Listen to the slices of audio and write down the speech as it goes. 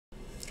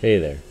Hey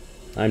there,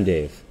 I'm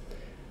Dave,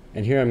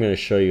 and here I'm going to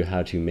show you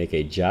how to make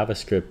a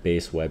JavaScript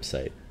based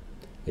website.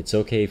 It's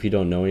okay if you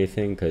don't know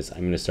anything because I'm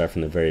going to start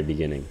from the very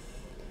beginning.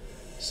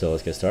 So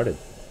let's get started.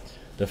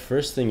 The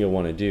first thing you'll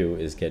want to do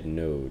is get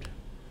Node.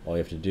 All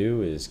you have to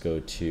do is go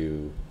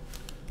to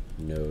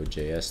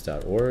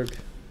nodejs.org,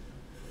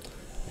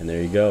 and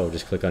there you go.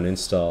 Just click on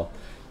install.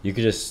 You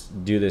could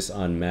just do this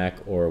on Mac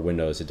or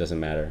Windows, it doesn't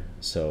matter.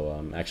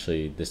 So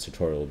actually this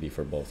tutorial will be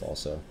for both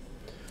also.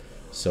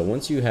 So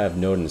once you have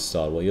Node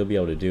installed, what you'll be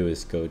able to do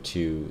is go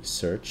to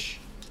search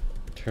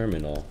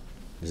terminal.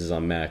 This is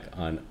on Mac.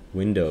 On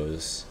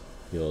Windows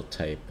you'll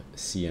type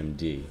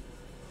CMD,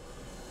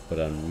 but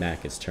on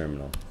Mac it's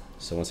terminal.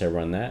 So once I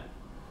run that,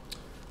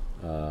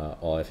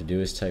 all I have to do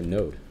is type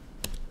Node.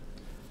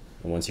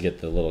 And once you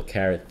get the little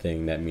caret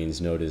thing, that means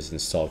Node is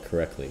installed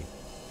correctly.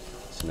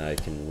 So now you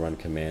can run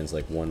commands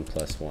like 1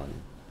 + 1.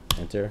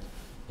 Enter,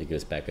 it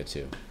gives back a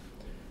 2.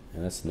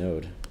 And that's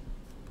Node.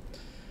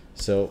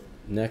 So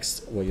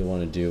next, what you'll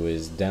want to do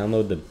is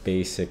download the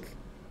basic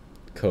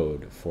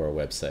code for a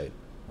website.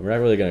 We're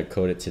not really going to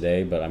code it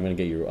today, but I'm going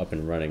to get you up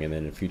and running, and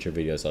then in future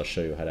videos I'll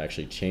show you how to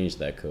actually change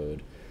that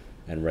code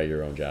and write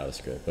your own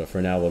JavaScript. But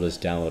for now, we'll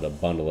just download a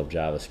bundle of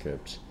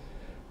JavaScript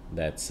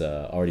that's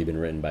already been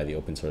written by the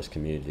open source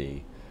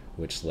community,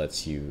 which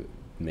lets you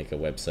make a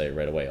website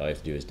right away. All you have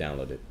to do is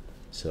download it.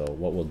 So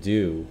what we'll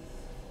do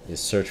is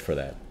search for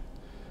that.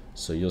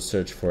 So you'll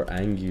search for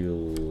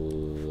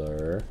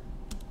Angular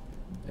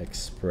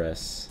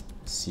Express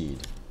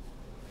Seed,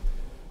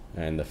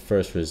 and the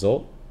first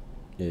result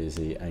is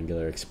the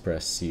Angular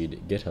Express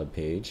Seed GitHub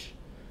page,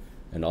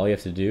 and all you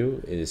have to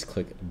do is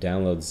click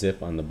download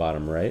zip on the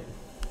bottom right.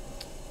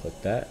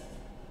 Click that.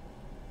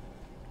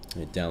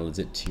 It downloads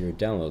it to your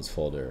downloads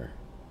folder.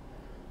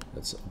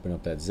 Let's open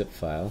up that zip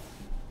file.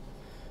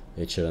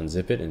 It should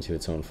unzip it into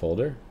its own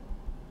folder.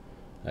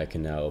 I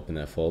can now open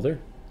that folder,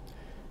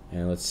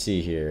 and let's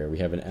see here, we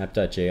have an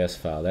app.js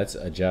file. That's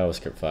a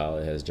JavaScript file.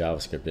 It has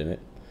JavaScript in it.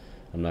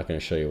 I'm not going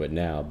to show you it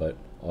now, but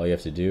all you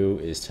have to do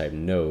is type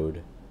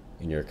node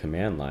in your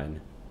command line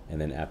and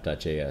then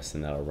app.js,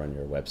 and that'll run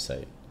your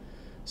website.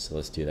 So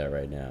let's do that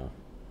right now.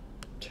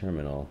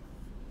 Terminal.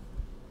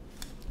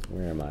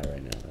 Where am I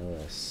right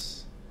now?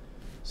 OS.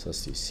 So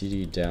let's do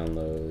cd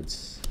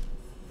downloads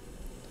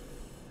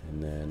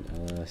and then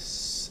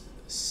ls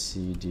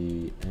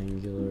cd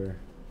angular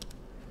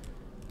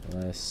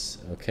ls.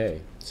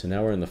 Okay, so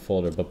now we're in the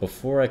folder, but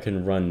before I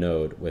can run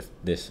Node with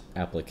this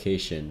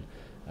application,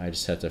 I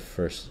just have to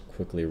first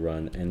quickly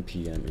run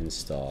npm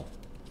install.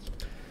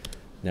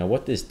 Now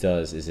what this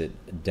does is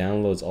it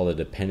downloads all the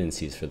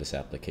dependencies for this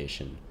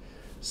application.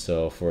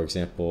 So for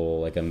example,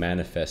 like a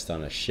manifest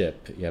on a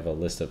ship, you have a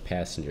list of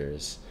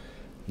passengers.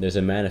 There's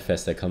a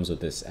manifest that comes with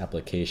this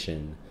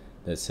application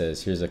that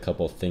says here's a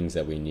couple things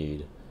that we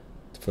need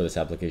for this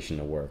application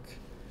to work.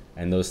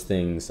 And those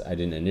things I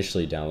didn't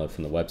initially download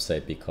from the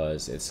website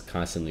because it's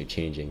constantly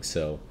changing.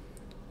 So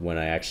when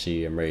I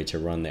actually am ready to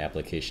run the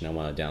application, I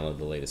want to download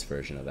the latest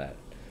version of that.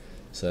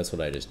 So that's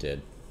what I just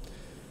did.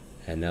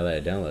 And now that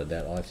I downloaded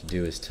that, all I have to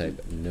do is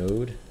type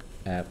node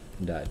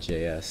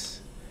app.js.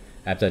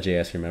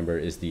 App.js, remember,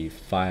 is the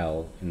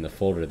file in the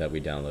folder that we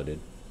downloaded.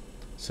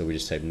 So we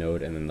just type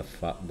node and then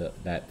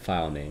that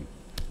file name.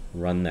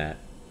 Run that.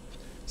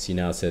 See,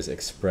 now it says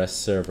Express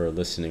server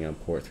listening on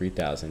port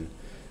 3000.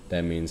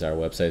 That means our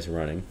website's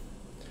running.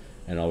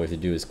 And all we have to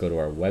do is go to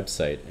our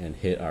website and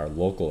hit our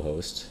local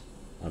host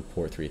on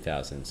port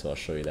 3000. So I'll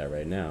show you that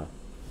right now.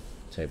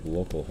 Type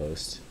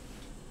localhost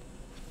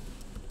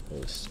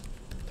host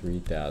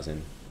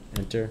 3000,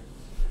 enter,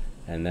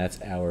 and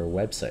that's our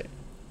website.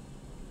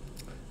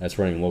 That's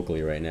running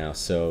locally right now.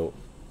 So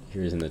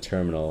here's in the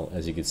terminal,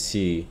 as you can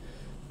see,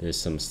 there's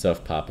some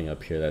stuff popping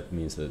up here. That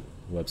means the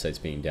website's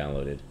being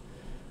downloaded.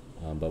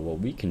 But what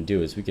we can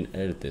do is we can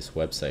edit this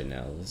website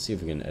now. Let's see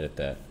if we can edit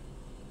that.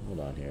 Hold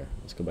on here.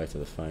 Let's go back to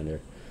the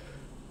Finder.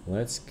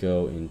 Let's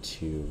go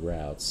into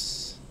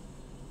routes,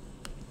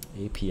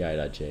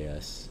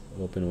 api.js,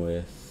 open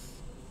with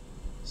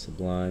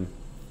Sublime.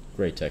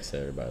 Great text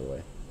editor, by the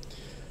way.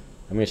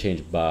 I'm going to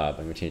change Bob.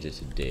 I'm going to change it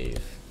to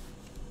Dave.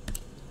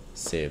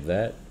 Save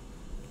that.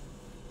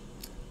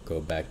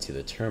 Go back to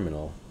the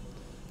terminal.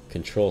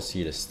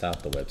 Control-C to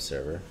stop the web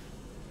server.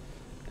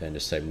 Then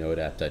just type node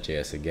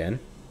app.js again.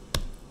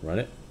 Run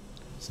it.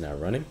 It's now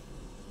running.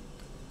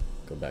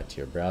 Go back to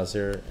your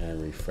browser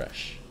and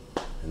refresh.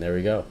 And there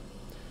we go.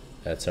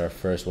 That's our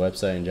first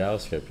website in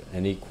JavaScript.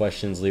 Any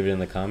questions, leave it in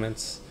the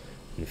comments.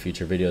 In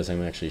future videos, I'm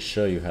going to actually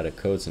show you how to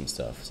code some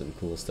stuff, some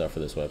cool stuff for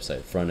this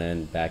website. Front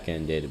end, back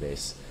end,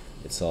 database.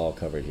 It's all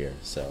covered here.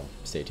 So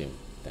stay tuned.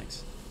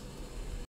 Thanks.